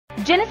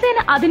జనసేన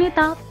అధినేత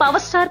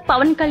power star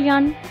Pawan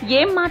Kalyan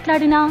ఏం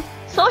మాట్లాడినా,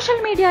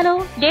 సోషల్ మీడియాలో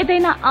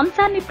ఏదైనా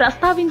అంశాన్ని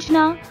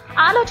ప్రస్తావించినా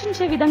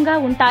ఆలోచించే విధంగా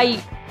ఉంటాయి.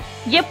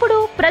 ఎప్పుడూ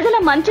ప్రజల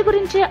మంచి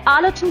గురించే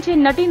ఆలోచించే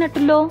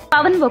నటీనటుల్లో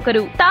పవన్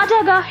ఒకరు.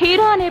 తాజాగా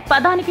హీరో అనే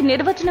పదానికి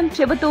నిర్వచనం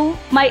చెబుతూ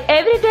my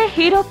everyday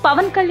hero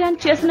Pawan Kalyan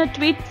చేసిన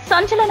ట్వీట్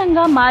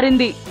సంచలనంగా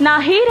మారింది. నా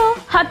హీరో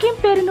హకీం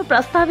పేరును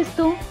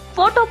ప్రస్తావిస్తూ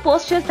ఫోటో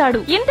పోస్ట్ చేశాడు.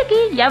 ఇంతకీ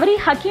ఎవరి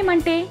హకీం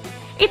అంటే,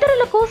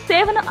 ఇతరులకు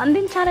సేవను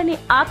అందించాలని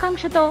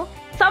ఆకాంక్షతో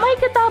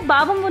సమైక్యతా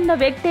భావం ఉన్న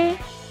వ్యక్తే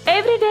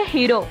ఎవ్రీడే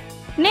హీరో.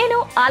 నేను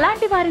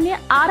అలాంటి వారిని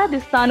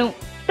ఆరాధిస్తాను.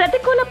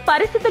 ప్రతికూల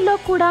పరిస్థితుల్లో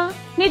కూడా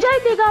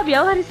నిజాయితీగా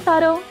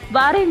వ్యవహరిస్తారో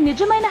వారే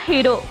నిజమైన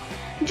హీరో.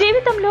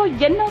 జీవితంలో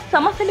ఎన్నో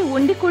సమస్యలు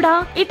ఉండి కూడా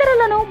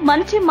ఇతరులను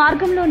మంచి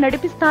మార్గంలో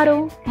నడిపిస్తారో,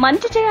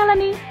 మంచి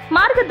చేయాలని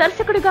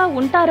మార్గదర్శకుడిగా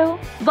ఉంటారో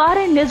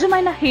వారే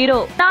నిజమైన హీరో.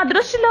 నా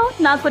దృష్టిలో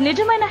నాకు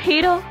నిజమైన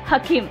హీరో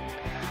హకీం.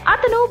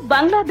 అతను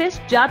బంగ్లాదేశ్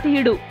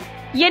జాతీయుడు.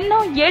 ఎన్నో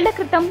ఏళ్ల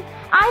క్రితం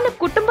ఆయన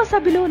కుటుంబ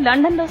సభ్యులు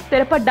లండన్ లో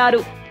స్థిరపడ్డారు.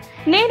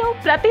 నేను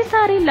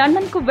ప్రతిసారి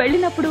లండన్ కు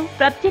వెళ్లినప్పుడు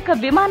ప్రత్యేక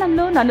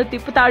విమానంలో నన్ను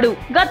తిప్పుతాడు.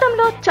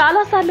 గతంలో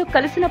చాలా సార్లు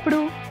కలిసినప్పుడు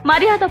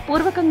మర్యాద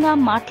పూర్వకంగా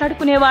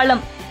మాట్లాడుకునేవాళ్లం,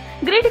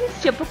 గ్రీటింగ్స్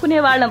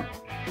చెప్పుకునేవాళ్లం.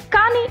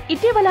 కానీ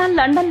ఇటీవల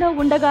లండన్ లో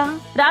ఉండగా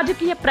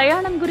రాజకీయ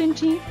ప్రయాణం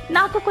గురించి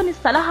నాకు కొన్ని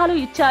సలహాలు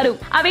ఇచ్చారు.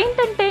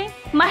 అవేంటంటే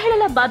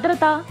మహిళల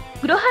భద్రత,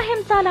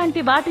 గృహహింస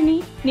లాంటి వాటిని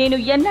నేను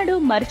ఎన్నడూ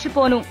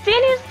మర్చిపోను.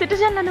 సీనియర్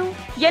సిటిజన్లను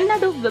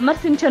ఎన్నడూ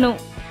విమర్శించను.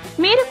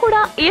 మీరు కూడా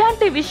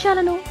ఇలాంటి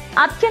విషయాలను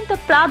అత్యంత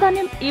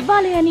ప్రాధాన్యం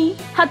ఇవ్వాలి అని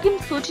హకీం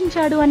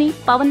సూచించాడు అని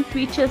పవన్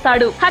ట్వీట్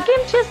చేశాడు.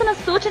 హకీం చేసిన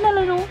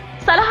సూచనలను,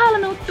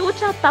 సలహాలను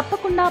తూచా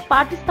తప్పకుండా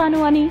పాటిస్తాను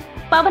అని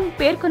పవన్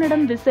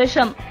పేర్కొనడం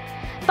విశేషం.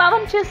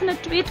 పవన్ చేసిన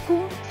ట్వీట్ కు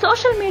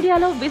సోషల్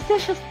మీడియాలో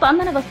విశేష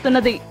స్పందన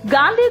వస్తున్నది.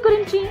 గాంధీ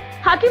గురించి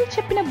హకీం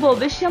చెప్పిన ఓ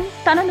విషయం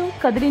తనను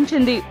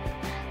కదిలించింది.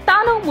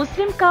 తాను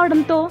ముస్లిం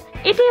కావడంతో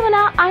ఇటీవల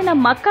ఆయన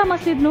మక్కా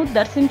మసీద్ను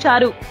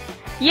దర్శించారు.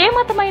 ఏ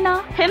మతమైనా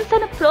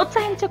హింసను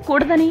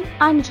ప్రోత్సహించకూడదని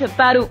ఆయన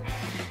చెప్పారు.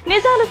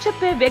 నిజాలు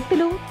చెప్పే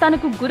వ్యక్తులు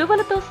తనకు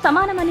గురువులతో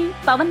సమానమని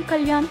పవన్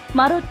కళ్యాణ్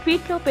మరో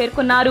ట్వీట్ లో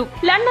పేర్కొన్నారు.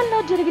 లండన్ లో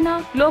జరిగిన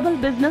గ్లోబల్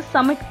బిజినెస్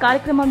సమ్మిట్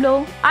కార్యక్రమంలో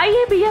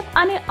IABF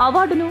అనే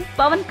అవార్డును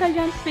పవన్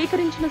కళ్యాణ్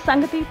స్వీకరించిన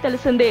సంగతి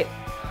తెలిసిందే.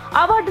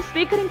 అవార్డు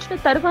స్వీకరించిన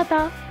తరువాత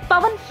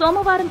పవన్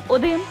సోమవారం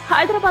ఉదయం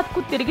హైదరాబాద్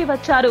కు తిరిగి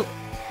వచ్చారు.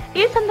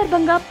 ఈ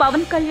సందర్భంగా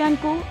పవన్ కళ్యాణ్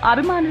కు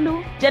అభిమానులు,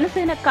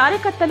 జనసేన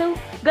కార్యకర్తలు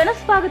ఘన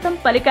స్వాగతం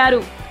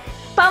పలికారు.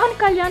 పవన్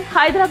కళ్యాణ్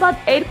హైదరాబాద్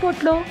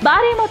ఎయిర్పోర్ట్ లో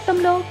భారీ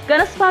మొత్తంలో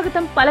ఘన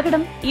స్వాగతం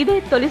పలకడం ఇదే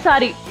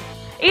తొలిసారి.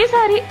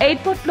 ఈసారి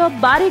ఎయిర్పోర్ట్ లో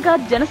భారీగా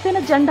జనసేన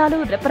జెండాలు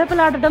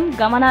రెపరెపలాడడం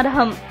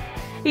గమనార్హం.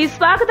 ఈ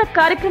స్వాగత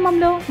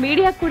కార్యక్రమంలో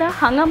మీడియా కూడా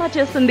హంగామా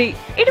చేస్తుంది.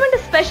 ఇటువంటి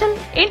స్పెషల్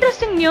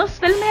ఇంట్రెస్టింగ్ న్యూస్,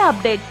 ఫిల్మే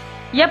అప్డేట్స్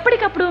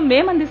ఎప్పటికప్పుడు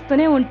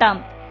మేమందిస్తూనే ఉంటాం.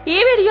 ఈ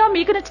వీడియో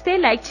మీకు నచ్చితే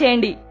లైక్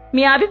చేయండి.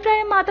 మీ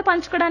అభిప్రాయం మాతో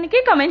పంచుకోవడానికి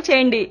కామెంట్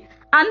చేయండి.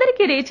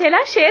 అందరికీ రీచ్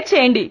అయ్యేలా షేర్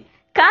చేయండి.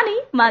 కానీ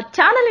మా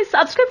ఛానల్ ని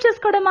సబ్స్క్రైబ్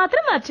చేసుకోవడం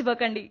మాత్రం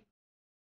మర్చిపోకండి.